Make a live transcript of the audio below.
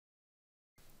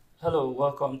Hello,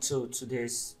 welcome to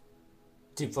today's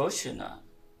devotional.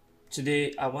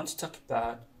 Today I want to talk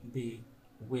about be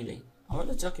willing. I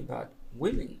want to talk about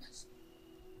willingness.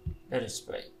 Let us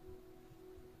pray.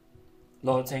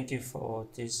 Lord, thank you for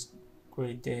this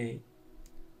great day.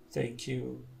 Thank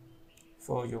you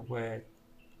for your word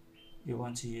you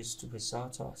want to use to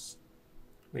exalt us.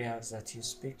 We ask that you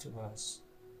speak to us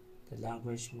the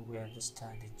language we will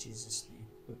understand. In Jesus' name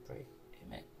we pray.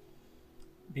 Amen.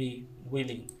 Be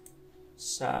willing.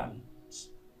 Psalms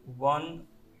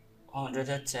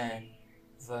 110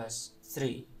 verse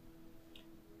 3.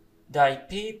 Thy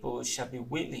people shall be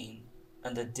willing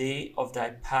in the day of thy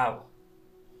power,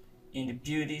 in the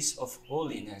beauties of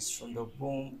holiness from the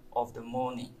womb of the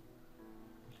morning.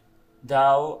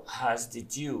 Thou hast the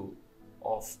dew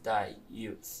of thy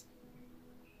youth.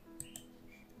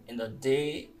 In the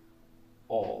day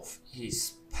of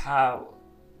his power,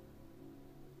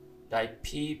 thy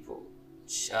people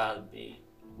shall be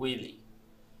willing.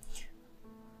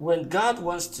 When God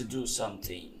wants to do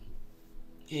something,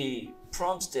 he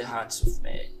prompts the hearts of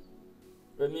men.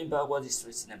 Remember what is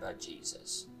written about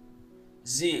Jesus.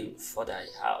 Zeal for thy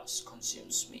house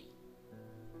consumes me.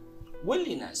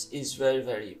 Willingness is very,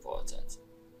 very important.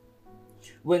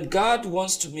 When God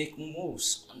wants to make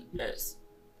moves on earth,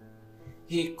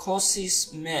 he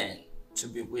causes men to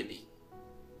be willing.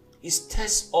 He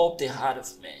stirs up the heart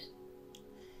of men.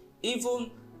 Even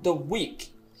the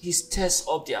weak, he stirs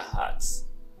up their hearts,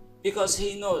 because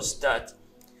he knows that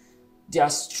their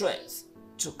strength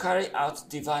to carry out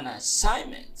divine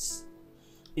assignments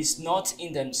is not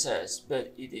in themselves,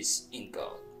 but it is in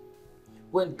God.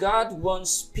 When God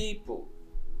wants people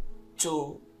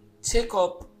to take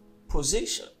up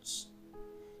positions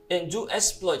and do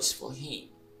exploits for him,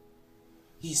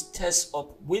 he stirs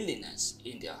up willingness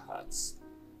in their hearts.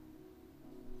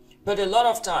 But a lot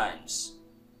of times,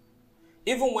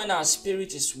 even when our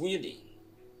spirit is willing,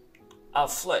 our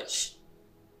flesh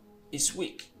is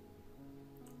weak.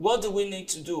 What do we need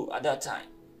to do at that time?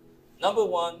 Number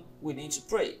one, we need to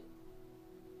pray.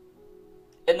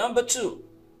 And number two,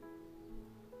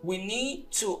 we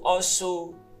need to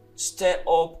also stir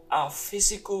up our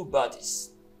physical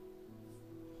bodies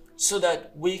so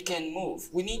that we can move.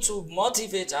 We need to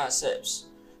motivate ourselves.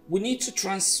 We need to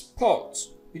transport.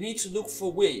 We need to look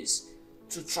for ways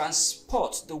to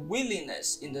transport the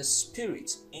willingness in the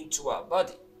spirit into our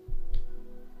body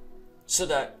so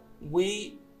that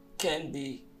we can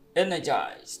be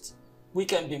energized, we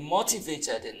can be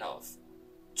motivated enough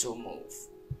to move.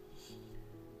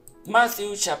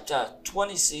 Matthew chapter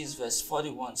 26 verse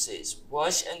 41 says,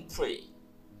 "Watch and pray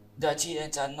that ye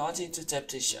enter not into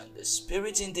temptation. The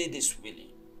spirit indeed is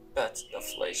willing, but the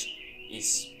flesh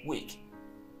is weak."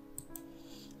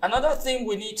 Another thing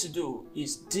we need to do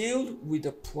is deal with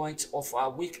the point of our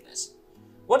weakness.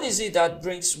 What is it that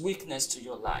brings weakness to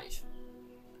your life?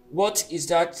 What is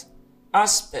that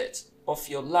aspect of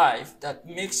your life that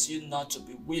makes you not to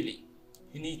be willing?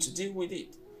 You need to deal with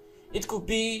it. It could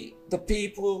be the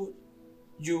people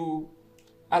you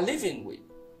are living with.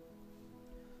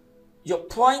 Your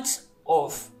point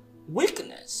of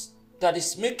weakness that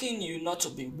is making you not to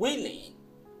be willing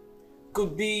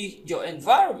could be your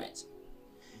environment.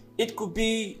 It could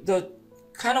be the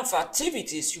kind of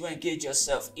activities you engage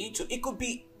yourself into. It could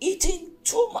be eating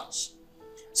too much.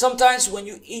 Sometimes when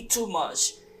you eat too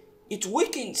much, it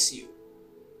weakens you.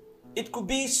 It could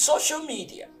be social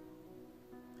media.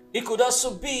 It could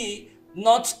also be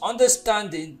not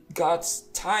understanding God's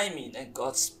timing and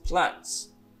God's plans.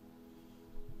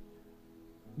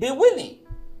 Be willing.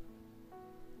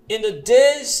 In the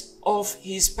days of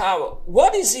his power,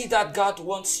 what is it that God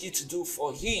wants you to do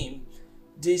for him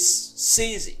this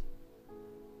season?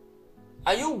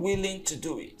 Are you willing to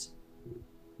do it?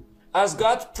 Has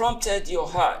God prompted your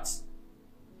heart,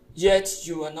 yet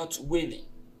you are not willing?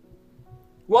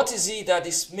 What is it that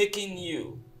is making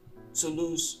you to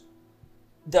lose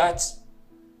that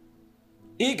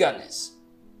eagerness?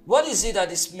 What is it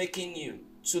that is making you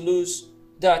to lose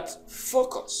that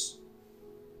focus?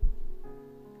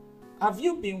 Have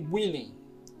you been willing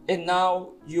and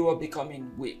now you are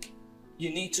becoming weak? You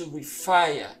need to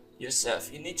refire yourself.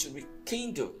 You need to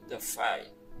rekindle the fire.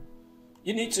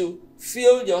 You need to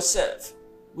fill yourself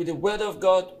with the word of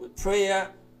God, with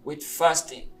prayer, with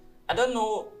fasting. I don't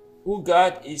know who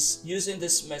God is using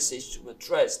this message to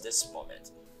address this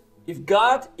moment. If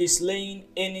God is laying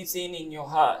anything in your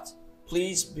heart,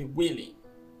 please be willing.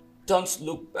 Don't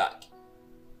look back.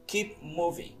 Keep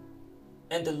moving.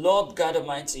 And the Lord God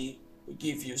Almighty will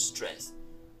give you strength.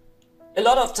 A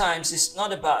lot of times it's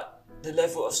not about the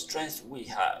level of strength we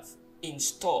have in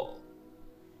store.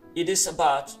 It is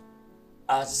about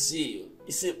our zeal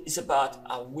It's about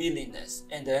our willingness,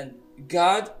 and then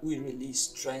God will release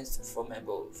strength from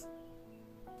above.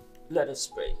 Let us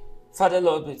pray. Father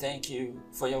Lord, we thank you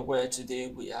for your word today.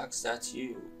 We ask that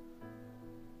you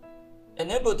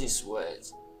enable this word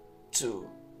to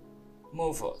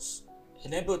move us.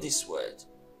 Enable this word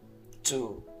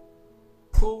to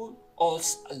pull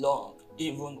us along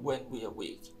even when we are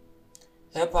weak.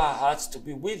 Help our hearts to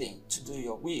be willing to do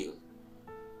your will.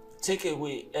 Take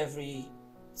away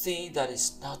everything that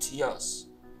is not yours,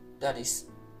 that is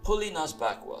pulling us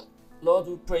backward. Lord,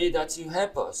 we pray that you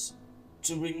help us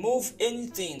to remove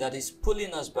anything that is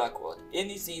pulling us backward,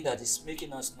 anything that is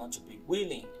making us not to be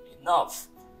willing enough,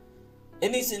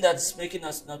 anything that is making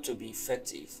us not to be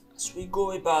effective. As we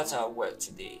go about our work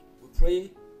today, we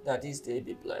pray that this day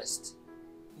be blessed.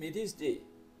 May this day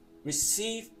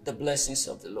receive the blessings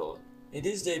of the Lord. May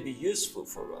this day be useful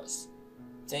for us.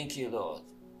 Thank you, Lord.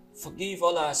 Forgive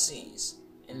all our sins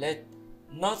and let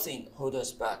nothing hold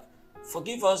us back.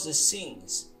 Forgive us the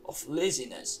sins of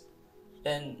laziness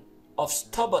and of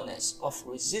stubbornness, of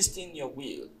resisting your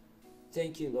will.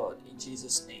 Thank you, Lord. In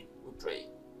Jesus' name we pray.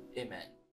 Amen.